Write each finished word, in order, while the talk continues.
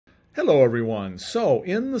Hello everyone. So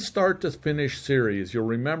in the start to finish series, you'll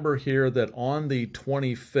remember here that on the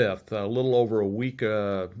 25th, a little over a week,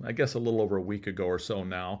 I guess a little over a week ago or so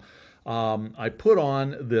now, I put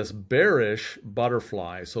on this bearish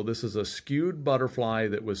butterfly. So this is a skewed butterfly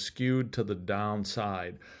that was skewed to the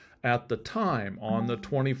downside. At the time, on the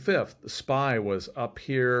 25th, the SPY was up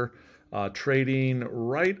here trading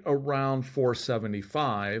right around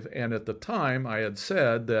 475. And at the time, I had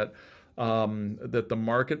said that that the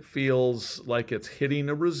market feels like it's hitting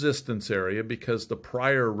a resistance area because the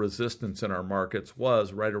prior resistance in our markets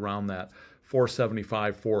was right around that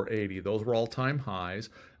 475, 480. Those were all-time highs.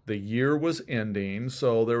 The year was ending,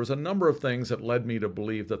 so there was a number of things that led me to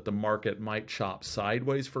believe that the market might chop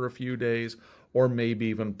sideways for a few days or maybe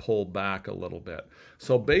even pull back a little bit.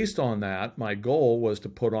 So based on that, my goal was to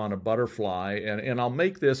put on a butterfly, and I'll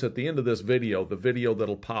make this at the end of this video. The video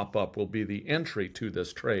that'll pop up will be the entry to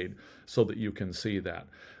this trade so that you can see that.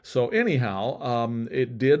 So anyhow,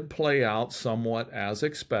 it did play out somewhat as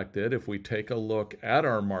expected. If we take a look at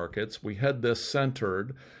our markets, we had this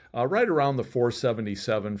centered right around the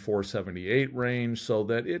 477, 478 range, so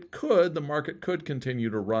that the market could continue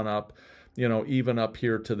to run up, you know, even up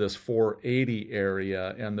here to this 480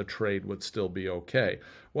 area, and the trade would still be okay.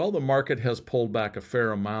 Well, the market has pulled back a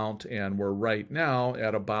fair amount, and we're right now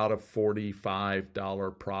at about a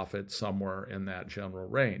 $45 profit, somewhere in that general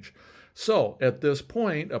range. So at this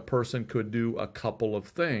point, a person could do a couple of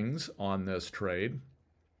things on this trade.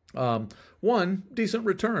 One, decent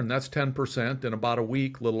return. That's 10% in about a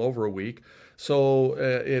week, a little over a week. So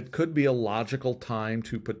it could be a logical time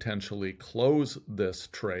to potentially close this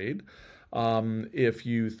trade. If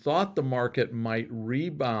you thought the market might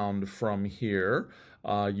rebound from here,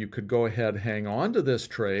 you could go ahead, hang on to this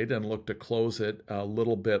trade and look to close it a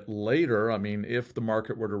little bit later. I mean, if the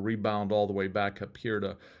market were to rebound all the way back up here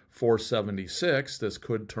to 476, this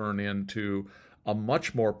could turn into a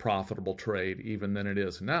much more profitable trade even than it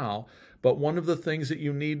is now. But one of the things that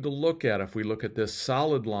you need to look at, if we look at this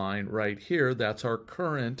solid line right here, that's our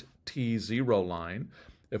current T0 line.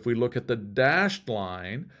 If we look at the dashed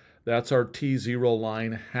line, that's our T0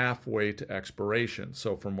 line halfway to expiration.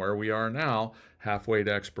 So from where we are now, halfway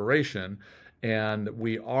to expiration, and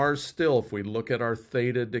we are still, if we look at our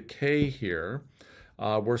theta decay here,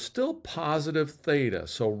 we're still positive theta.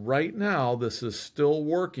 So right now, this is still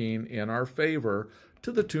working in our favor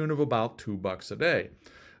to the tune of about $2 a day.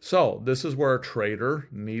 So this is where a trader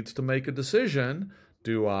needs to make a decision.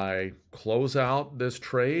 Do I close out this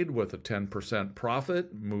trade with a 10%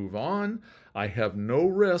 profit, move on? I have no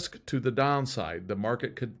risk to the downside. The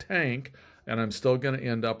market could tank, and I'm still going to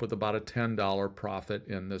end up with about a $10 profit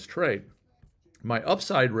in this trade. My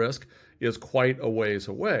upside risk is quite a ways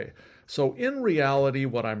away. So in reality,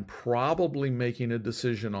 what I'm probably making a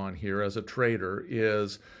decision on here as a trader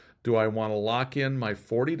is, do I want to lock in my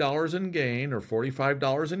 $40 in gain or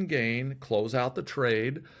 $45 in gain, close out the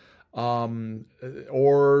trade,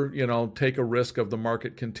 or, you know, take a risk of the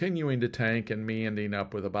market continuing to tank and me ending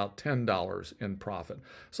up with about $10 in profit.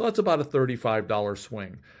 So that's about a $35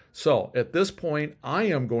 swing. So at this point, I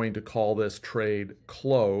am going to call this trade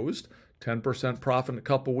closed. 10% profit in a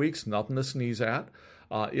couple weeks, nothing to sneeze at.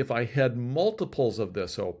 If I had multiples of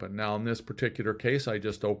this open, now in this particular case, I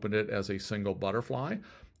just opened it as a single butterfly.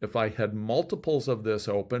 If I had multiples of this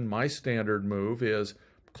open, my standard move is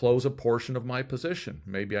close a portion of my position.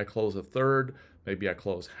 Maybe I close a third, maybe I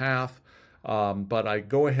close half, but I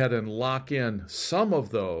go ahead and lock in some of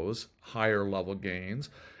those higher level gains,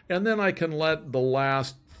 and then I can let the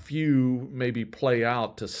last few maybe play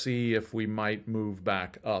out to see if we might move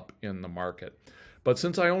back up in the market. But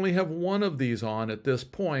since I only have one of these on at this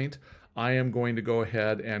point, I am going to go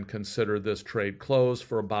ahead and consider this trade closed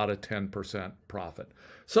for about a 10% profit.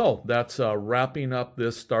 So that's wrapping up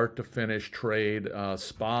this start to finish trade,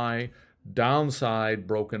 SPY, downside,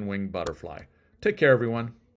 broken wing butterfly. Take care, everyone.